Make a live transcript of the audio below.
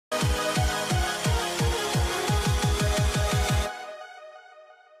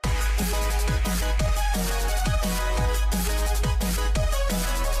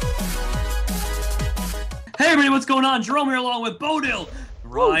everybody, what's going on? Jerome here along with Bodil,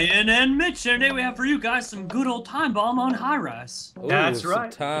 Ryan, and Mitch. And today we have for you guys some good old time bomb on high rise. That's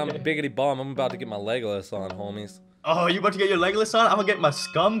right. Time biggity bomb. I'm about to get my Legolas on, homies. Oh, you about to get your Legolas on? I'm gonna get my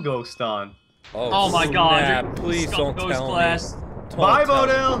Scum Ghost on. Oh my god. Snap. Please don't tell class. me. Bye,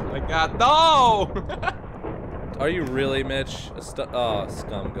 Bodil! Oh my god, no! Are you really, Mitch?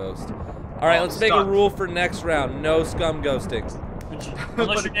 Scum Ghost. Alright, let's make a rule for next round. No Scum Ghosting.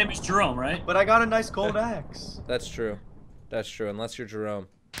 Unless your name is Jerome, right? But I got a nice gold axe. That's true. That's true. Unless you're Jerome,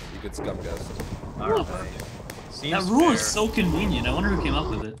 you could Scum Ghost. Alright. That rule is so convenient. I wonder who came up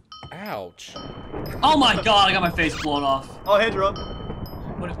with it. Ouch. Oh my god, I got my face blown off. Oh, hey, Jerome.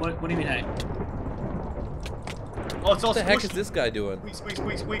 What do you mean, hey? Oh, it's all What the heck squished. is this guy doing? Squeak,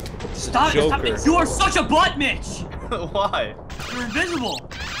 squeak, squeak, squeak. Stop Joker. it! You are such a butt, Mitch! Why? You're invisible!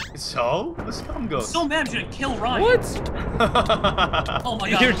 So? The Scum I'm Ghost. so mad I'm gonna kill Ryan. What? Oh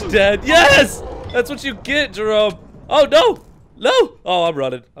my god. You're dead. Yes! That's what you get, Jerome. Oh, no! No! Oh, I'm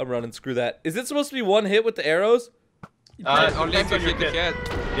running. I'm running. Screw that. Is it supposed to be one hit with the arrows? Only if you hit the head.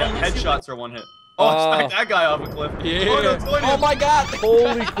 Yeah, headshots are one hit. Oh, smack that guy off a cliff. Yeah. Oh, no, it's going Oh in. my god!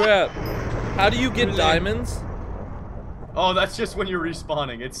 Holy crap. How do you get diamonds? Oh, that's just when you're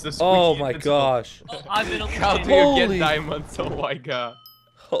respawning. It's the squeaky Oh my invincible. gosh. Oh, I've been How do eliminated. you Holy- get diamonds? Oh my god.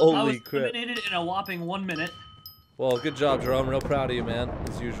 I Holy was crap. eliminated in a whopping 1 minute. Well, good job, Jerome. Real proud of you, man,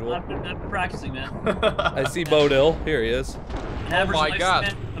 as usual. I've been practicing, man. I see Bodil. Here he is. An average my god.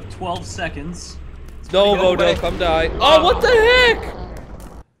 lifespan of 12 seconds. No, Go away. Bodil, come die. Oh, what the heck?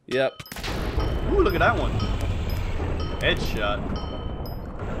 Yep. Ooh, look at that one. Headshot.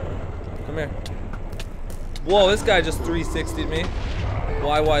 Come here. Whoa, this guy just 360'd me.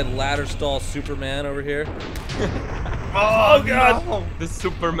 YY ladder stall Superman over here. Oh, God. No. The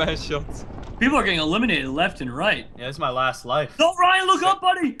Superman shots. People are getting eliminated left and right. Yeah, this is my last life. No, Ryan, look up,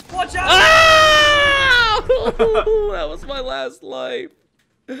 buddy! Watch out! Ah! That was my last life.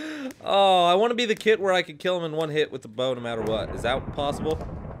 Oh, I want to be the kit where I could kill him in one hit with the bow no matter what. Is that possible?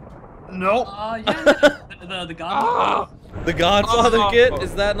 Nope. Yeah, the god. The Godfather Oh. kit?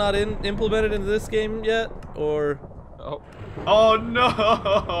 Is that not implemented into this game yet? Or Oh. Oh no,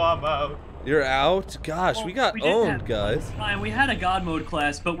 I'm out. you're out? Gosh, we got We did owned, have- guys. Ryan, we had a God mode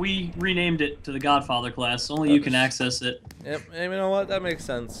class, but we renamed it to the Godfather class. Only you can access it. Yep, and you know what? That makes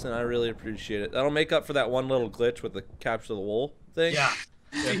sense, and I really appreciate it. That'll make up for that one little glitch with the capture the wool thing. Yeah.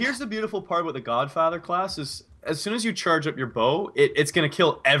 See, here's the beautiful part with the Godfather class is as soon as you charge up your bow, it's gonna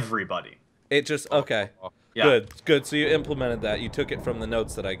kill everybody. It just, okay. Yeah. Good. So you implemented that. You took it from the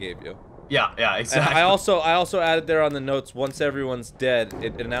notes that I gave you. Yeah, And exactly. I also added there on the notes, once everyone's dead,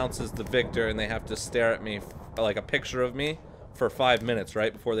 it announces the victor, and they have to stare at me, like a picture of me, for 5 minutes,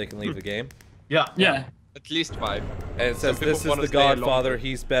 right, before they can leave the game. Yeah. Yeah. At least 5. And it says, people this is wanna the stay longer. Godfather,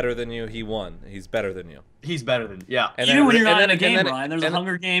 he's better than you, he won. He's better than you. He's better than yeah. And Even then- when you're and not in then- a game, and then- Ryan, there's a and-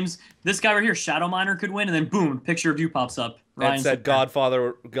 Hunger Games. This guy right here, Shadow Miner, could win, and then boom, picture of you pops up. And it Ryan's said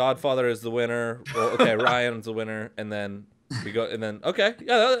the- Godfather is the winner. Well, okay, Ryan's the winner, and then we go, and then okay,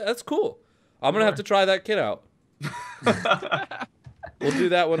 yeah, that's cool. I'm gonna have to try that kit out. We'll do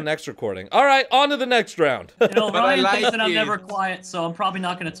that one next recording. All right, on to the next round. You know, But I Ryan thinks like that I'm it. never quiet, so I'm probably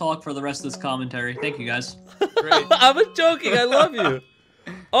not going to talk for the rest of this commentary. Thank you, guys. Great. I was joking. I love you.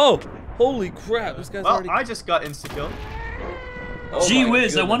 Oh, holy crap! This guy's Well, already. I just got insta kill. Oh Gee my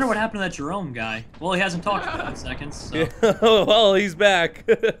whiz, I wonder goodness. what happened to that Jerome guy. Well, he hasn't talked for 5 seconds, so Yeah. Well, he's back.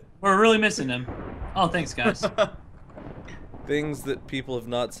 we're really missing him. Oh, thanks, guys. Things that people have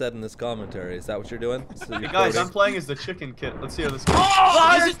not said in this commentary. Is that what you're doing? So you're Hey guys, quoting? I'm playing as the chicken kit. Let's see how this goes.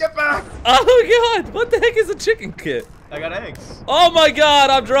 Oh, Get back! Oh god! What the heck is a chicken kit? I got eggs. Oh my god!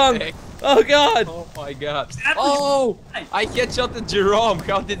 I'm drunk. Hey. Oh god! Oh my god. That Oh! Hey. I headshotted Jerome.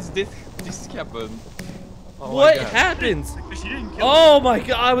 How did this happen? Oh my What god. happens? She didn't kill Oh my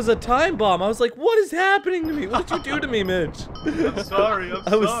god! I was a time bomb. I was like, what is happening to me? What did you do to me, Mitch? I'm sorry. I'm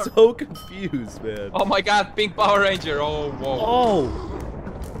I was sorry. so confused, man. Oh my god, pink Power Ranger. Oh, whoa.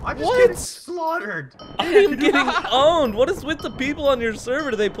 Oh, I'm just What? getting slaughtered. I'm getting owned. What is with the people on your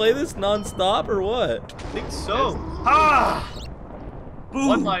server? Do they play this non-stop or what? I think so. Ah!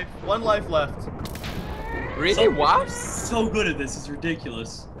 Boom. One life left. Really? What? So good at this, it's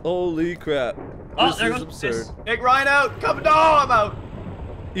ridiculous. Holy crap! Oh, This there is goes absurd. this. Take Ryan out. Come, no, I'm out.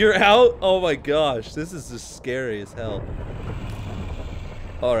 You're out? Oh my gosh, this is just scary as hell.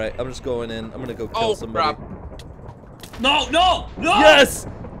 All right, I'm just going in. I'm gonna go kill Oh, somebody. crap. No, no, no! Yes!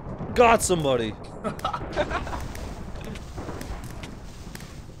 Got somebody.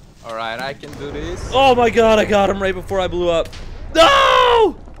 Alright, I can do this. Oh my god, I got him right before I blew up.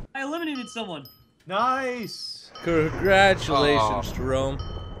 No! I eliminated someone. Nice. Congratulations, Oh. Jerome.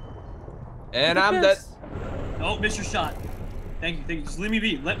 And You're the I'm dead. best. Oh, missed your shot. Thank you, thank you. Just leave me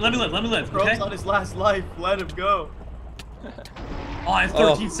be. Let me live, okay? Jerome's on his last life. Let him go. Oh, I have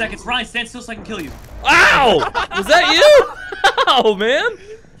 13 seconds. Ryan, stand still so I can kill you. Ow! Was that you? Ow, man.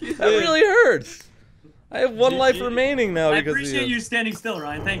 That really hurts. I have 1 life remaining now I because of you. appreciate you standing still,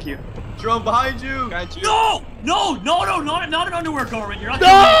 Ryan. Thank you. Jerome, behind you. Got you. No! No, not an underwear garment. You're not No!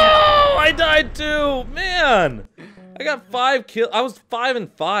 killing me again. I died too! Man! I got 5 kills. I was 5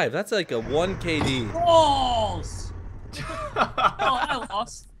 and 5. That's like a 1 KD. Balls! Oh, I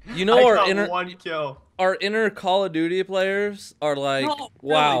lost. You know I got 1 kill. our inner Call of Duty players are like, No,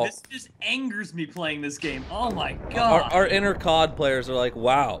 wow. really, this just angers me playing this game. Oh my god. Our inner COD players are like,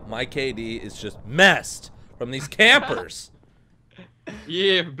 wow, my KD is just messed from these campers.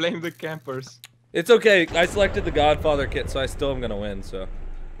 Yeah, blame the campers. It's okay. I selected the Godfather kit, so I still am gonna win. So.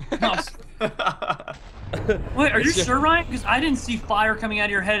 Wait, are you sure, Ryan? Because I didn't see fire coming out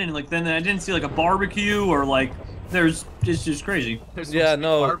of your head, and like then I didn't see like a barbecue or like there's it's just crazy. Yeah,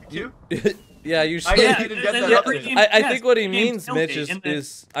 no. Barbecue? Yeah, you. I Yeah, didn't get that yeah, update. I think what he game means, Mitch, tailgate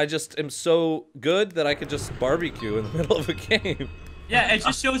is I just am so good that I could just barbecue in the middle of a game. Yeah, it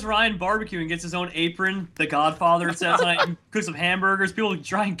just shows Ryan barbecuing, gets his own apron, the Godfather it says on it, and cooks some hamburgers. People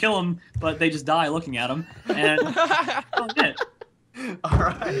try and kill him, but they just die looking at him. And that's it. All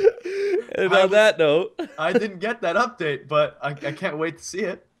right. And on that note, I didn't get that update, but I can't wait to see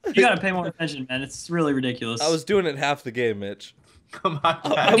it. You gotta pay more attention, man. It's really ridiculous. I was doing it half the game, Mitch. Come on,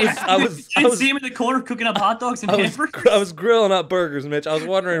 I guys. You didn't see him in the corner cooking up hot dogs and hamburgers? I was grilling up burgers, Mitch. I was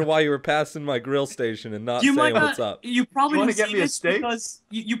wondering why you were passing my grill station and not You saying might not, what's up. You probably You wanna didn't get see me a this steak? because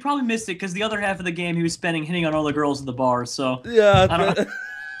you probably missed it because the other half of the game he was spending hitting on all the girls at the bar. So Yeah, I don't know.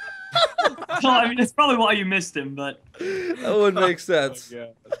 So, I mean, it's probably why you missed him, but that would make sense. Yeah.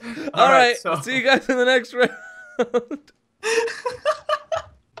 All right, so- see you guys in the next round.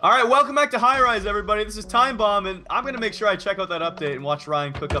 All right, welcome back to High Rise, everybody. This is TimeBomb, and I'm gonna make sure I check out that update and watch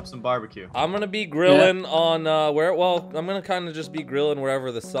Ryan cook up some barbecue. I'm gonna be grilling on I'm gonna kind of just be grilling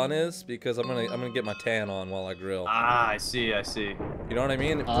wherever the sun is because I'm gonna get my tan on while I grill. Ah, I see. You know what I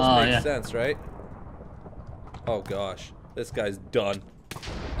mean? It just Oh, makes yeah. sense, right? Oh gosh, this guy's done.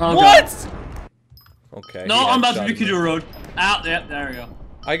 Oh, What? Okay. no, he I'm about to headshotted do me. Kidoo Road. Out, yeah, there we go.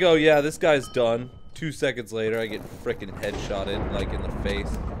 I go, yeah, this guy's done. 2 seconds later, I get frickin' headshotted, like in the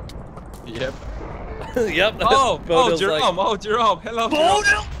face. Yep. Yep. Oh, Bodil's Jerome. like, Oh, Jerome. Hello. Jerome.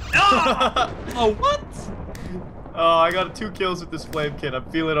 Bodil! Ah! Oh, what? Oh, I got 2 kills with this flame kit. I'm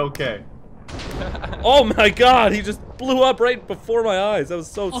feeling okay. oh my god, he just blew up right before my eyes. That was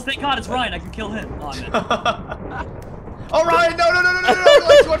so. Oh, thank God it's Ryan. I can kill him. Oh, man. Oh, Ryan, no,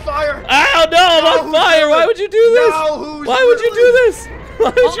 lights on fire. Ow, no, I'm No, on who's fire. Why doing- would you do this? No, who's Why would you do this? Why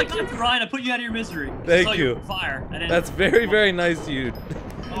would Oh you my do God, Ryan, I put you out of your misery. Thank I saw you. on Fire. I didn't... That's very, very nice of you.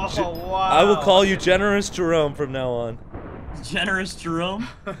 Oh, wow. I will call you Generous Jerome from now on. Generous Jerome.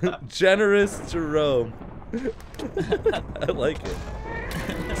 Generous Jerome. I like it.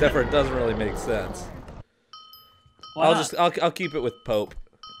 Except for it doesn't really make sense. Why not? I'll keep it with Pope.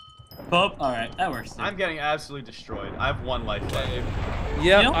 Pope? Alright, that works. Too. I'm getting absolutely destroyed. I have 1 life left.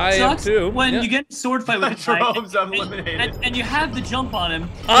 Yeah, You know what I am sucks? too. When Yeah. you get in a sword fight with a guy, Jerome's eliminated. and you have the jump on him,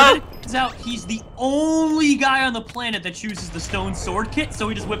 Ah! and then it turns out he's the only guy on the planet that chooses the stone sword kit, so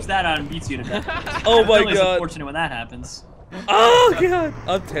he just whips that out and beats you to death. Oh my It's god. unfortunate when that happens. Oh god. I'm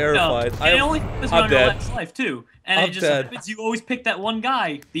No, terrified. and it only happens I'm on your dead. last life too, and I'm it just dead. happens you always pick that one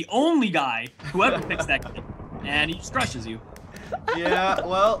guy, the only guy, whoever picks that kit, and he just crushes you. Yeah,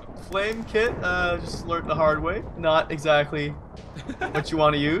 well, flame kit, just learned the hard way. Not exactly what you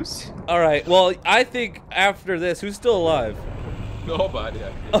want to use. Alright, well, I think after this, who's still alive? Nobody.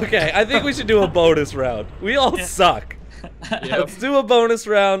 Okay, I think we should do a bonus round. We all Yeah. suck. Yep. Let's do a bonus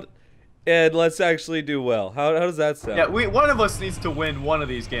round, and let's actually do well. How does that sound? Yeah, one of us needs to win one of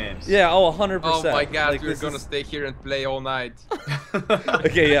these games. Yeah, oh, 100%. Oh my god, Like, we're this gonna is- stay here and play all night.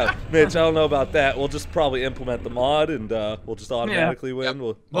 Okay, yeah, Mitch, I don't know about that. We'll just probably implement the mod, and we'll just automatically win. Yep.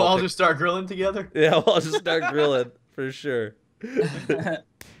 We'll, We'll all just start grilling together. yeah, we'll just start grilling, for sure.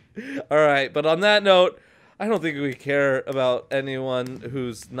 Alright, but on that note, I don't think we care about anyone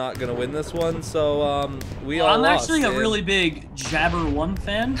who's not gonna win this one, so, we all I'm lost. actually a and- really big Jabber1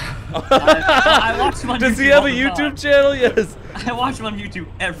 fan. I watch him on Does YouTube he have all a the YouTube time. channel? Yes. I watch him on YouTube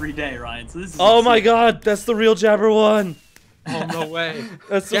every day, Ryan. So this is. Oh my god, that's the real Jabber one. Oh no way.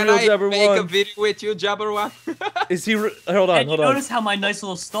 That's the Can real I Jabber make a one. video with you, Jabber one? Is he? Hold on, And hold you on. notice how my nice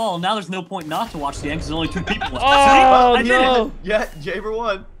little stall. Now there's no point not to watch the end because there's only 2 people left. Oh I did it. no! Yeah, Jaber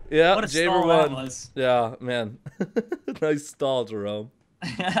won. Yeah, What a Jabber stall that one. was. Yeah, man. Nice stall, Jerome.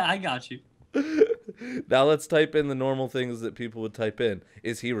 I got you. Now let's type in the normal things that people would type in.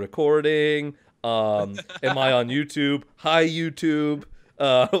 Is he recording? Am I on YouTube? Hi, YouTube.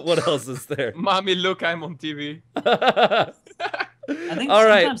 What else is there? Mommy, look, I'm on TV. I think All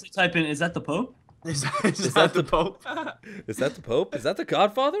right. sometimes they type in, "Is that the Pope?" Is that the Pope? Is that the Pope? Is that the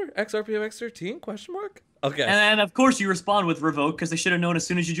Godfather? XRPMX13? Question mark? Okay. And of course you respond with revoke because they should have known as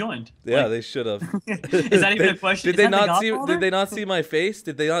soon as you joined. Yeah, Like, they should have. is that even a question? Did Is they that the not see? Godfather? Did they not see my face?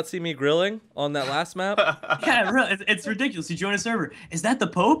 Did they not see me grilling on that last map? Yeah, really, it's ridiculous. You join a server. Is that the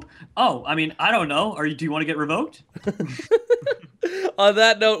Pope? Oh, I mean, I don't know. Do you want to get revoked? On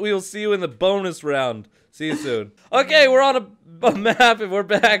that note, we will see you in the bonus round. See you soon. Okay, we're on a map and we're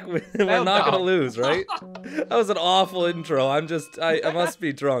back. We're not gonna lose, right? That was an awful intro. I must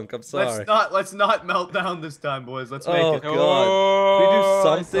be drunk. I'm sorry. Let's not melt down this time, boys. Let's make Oh it. God. Oh, Can we do I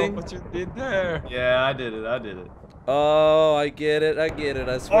saw something? what you did there. Yeah, I did it. Oh, I get it. I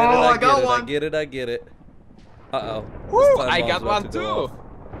swear I got I one. get it. Uh-oh. Woo, This time I bomb's got about one to go too. off.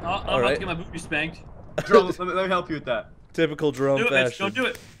 I'm about Alright. to get my booty spanked. Jerome, let me help you with that. Typical Jerome Do it, Mitch. fashion. Don't do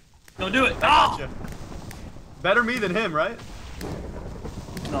it. Don't do it. I Oh! gotcha. Better me than him, right?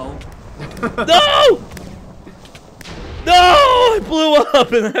 No. No! No! I blew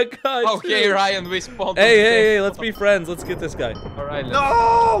up and that guy Okay, too. Ryan, we spawned. Hey, let's be friends. Let's get this guy. All right.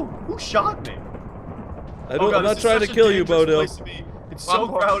 No! Who shot me? I'm not this is trying to such a kill you, dangerous Bodil. place to be. It's so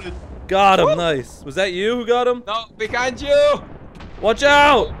One more. crowded. Got him, nice. Was that you who got him? No, behind you. Watch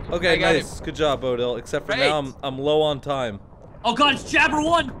out! Okay, I got nice. Good job, Bodil. Except for Great. now, I'm low on time. Oh God, it's Jabber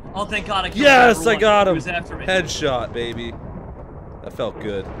 1! Oh, thank God I killed Yes, Jabber I 1. got He him. was after me. Headshot, baby. That felt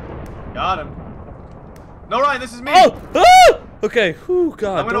good. Got him. No, Ryan, this is me. Oh! Ah! Okay. Whew,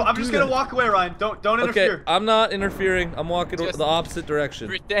 God. I'm just gonna walk away, Ryan. Don't Okay, interfere. I'm not interfering. I'm walking Just- the opposite direction.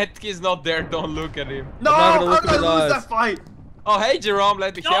 Pretend he's not there. Don't look at him. No, I'm not gonna how look did at I his lose eyes. that fight? Oh, hey, Jerome,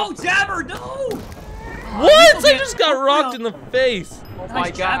 let me No, help. Jabber, no! What? I just got rocked in the face. Oh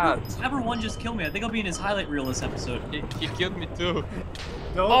my God. Jabber 1 just killed me. I think I'll be in his highlight reel this episode. He killed me too.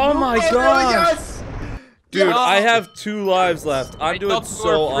 No, Oh no, my no, gosh. Yes. Dude, No. I have 2 lives left. I'm I doing thought we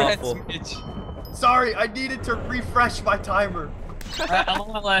so were friends, awful. Mitch. Sorry, I needed to refresh my timer. Alright, I'm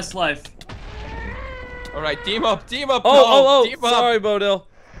on my last life. All right, team up, team up. Oh, team up. sorry, Bodil.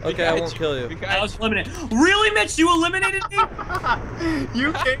 Okay, I Behind won't kill you. I Behind was eliminated. Really, Mitch? You eliminated me?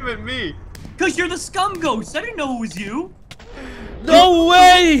 You came at me. Because you're the scum ghost. I didn't know it was you. No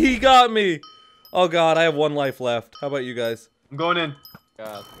way he got me. Oh God, I have 1 life left. How about you guys? I'm going in.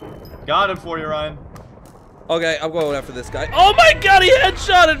 God. Got him for you, Ryan. Okay, I'm going after this guy. Oh my God, he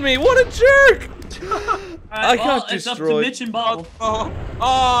headshotted me. What a jerk. I got It's up to destroyed. Mitch and Bob.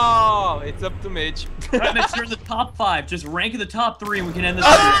 Oh, it's up to Mitch. Alright, Mitch, you're in the top 5. Just rank in the top 3 and we can end this.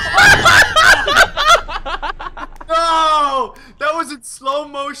 No! That was in slow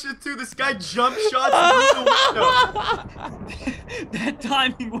motion too. This guy jump shots through the window. That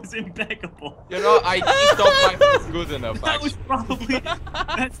timing was impeccable. You know, I think top 5 is good enough, That was actually. probably the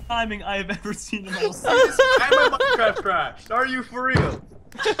best timing I have ever seen in all season. And my Minecraft crashed. Are you for real?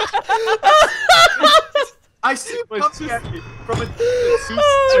 I see him It's coming just- at me from a distance.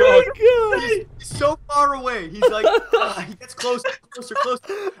 Oh my God. He's so far away. He's like, he gets closer, closer.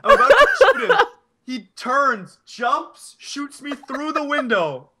 I'm about to shoot him. He turns, jumps, shoots me through the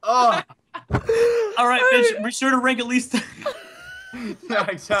window. Oh, Alright, Mitch, be sure to rank at least. yeah,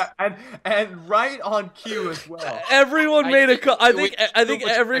 exactly. And right on cue as well. Everyone I made a. think I think too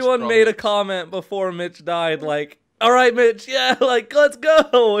much everyone pressure made on a comment before Mitch died. Like, all right, Mitch, yeah, like let's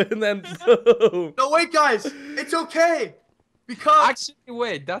go, and then boom. No, wait, guys. It's okay. Because Actually,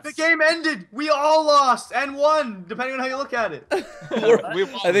 wait, that's... the game ended. We all lost and won, depending on how you look at it. we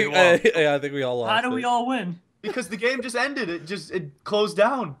won, I think. we won. Yeah, I think we all lost. How do we it. all win? Because the game just ended. It closed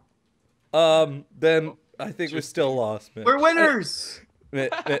down. Then I think we still lost, Mitch. We're winners.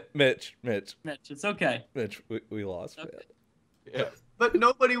 Mitch, Mitch, it's okay. we lost. Okay. Man. Yeah. But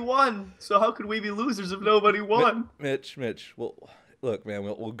nobody won. So how could we be losers if nobody won? Mitch, well, look, man,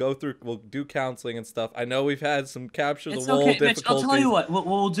 we'll go through, we'll do counseling and stuff. I know we've had some capture the It's wall okay, Mitch. difficulties. I'll tell you what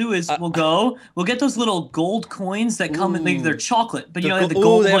we'll do is we'll get those little gold coins that come and maybe they're chocolate, but you know they have the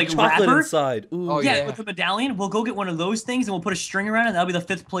gold they have like chocolate wrapper. inside. Ooh. Oh, Yeah, yeah. with the medallion, we'll go get one of those things and we'll put a string around it. And that'll be the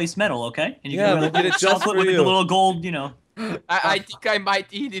 5th place medal, okay? And you Yeah, can we'll get it just chocolate for with you. the little gold, you know. I think I might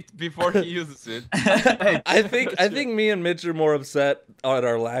eat it before he uses it. Hey, I think me and Mitch are more upset at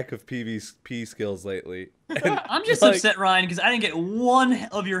our lack of PvP skills lately. I'm just like- upset, Ryan, because I didn't get one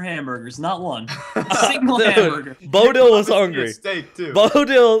of your hamburgers. Not one. A single Dude, hamburger. Bodil was Promised me a hungry. steak too.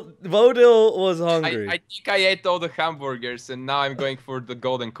 Bodil was I hungry. think I ate all the hamburgers, and now I'm going for the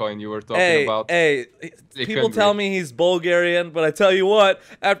golden coin you were talking Hey, about. hey, Stay people hungry. tell me he's Bulgarian, but I tell you what,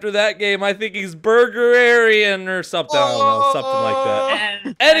 after that game, I think he's Burgarian or something. I don't know, something like that.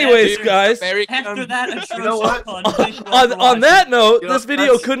 And Anyways, Dude, guys, American- after that atrocious know what? pun, thank you all for on watching. that note, You know, this video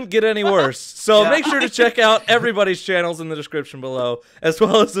that's- couldn't get any worse. So Yeah. make sure to check out everybody's channels in the description below, as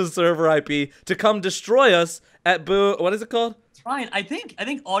well as the server IP, to come destroy us at what is it called? Ryan, I think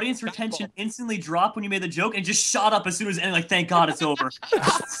audience retention instantly dropped when you made the joke and just shot up as soon as it ended. Like, thank God it's over.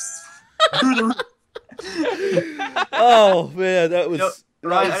 Through the roof. Oh man, that was. You know,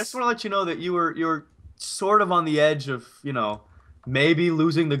 Ryan, that I was- just want to let you know that you were sort of on the edge of, maybe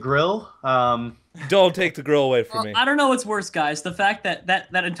losing the grill. Don't take the girl away from me. I don't know what's worse, guys. The fact that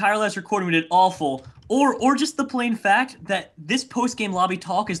entire last recording we did awful, or just the plain fact that this post-game lobby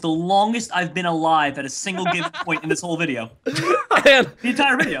talk is the longest I've been alive at a single given point in this whole video. And, The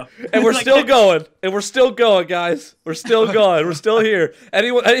entire video. and we're Like, still going. And we're still going, guys. We're still going. We're still here.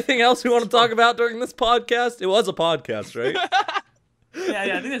 Anything else we want to talk about during this podcast? It was a podcast, right? Yeah,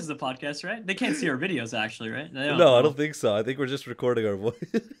 I think this is a podcast, right? They can't see our videos, actually, right? They No, I don't think so. I think we're just recording our voice.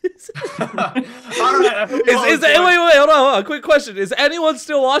 All right, I hope you all enjoyed- Wait, hold on. Quick question. Is anyone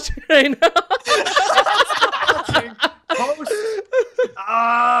still watching right now? Post.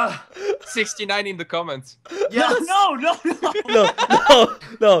 69 in the comments. Yes.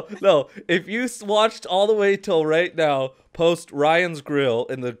 No. If you watched all the way till right now, post Ryan's Grill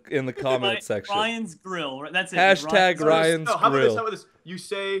in the comment section. Ryan's Grill. Right? That's it. Hashtag Ryan's No, how about this? Grill. How about this? You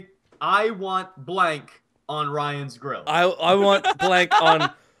say, "I want blank on Ryan's grill." I want blank on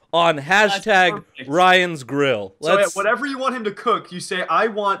hashtag perfect. Ryan's Grill. So Let's whatever you want him to cook, you say, "I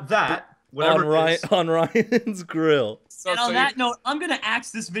want that." Whatever it is. on Ryan's Grill. And on that note, I'm going to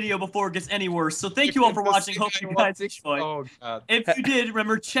axe this video before it gets any worse. So thank you all for watching. Hope you guys enjoyed. Oh god. If you did,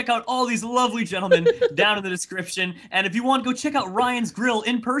 remember, check out all these lovely gentlemen down in the description. And if you want, go check out Ryan's Grill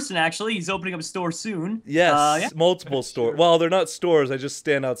in person, actually. He's opening up a store soon. Yes, Yeah. multiple stores. Well, they're not stores. I just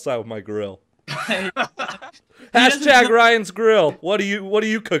stand outside with my grill. doesn't Hashtag know- Ryan's Grill. What are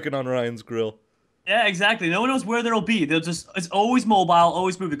you cooking on Ryan's Grill? Yeah, exactly. No one knows where they'll be. It's always mobile,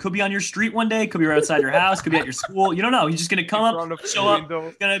 always moving. It could be on your street one day, could be right outside your house, could be at your school. You don't know. He's just gonna come front up, of show the up, window.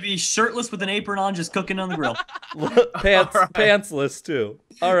 he's gonna be shirtless with an apron on, just cooking on the grill. Pants, All right. pantsless too.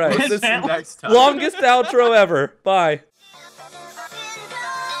 All right, We'll this See you next time. longest outro ever. Bye.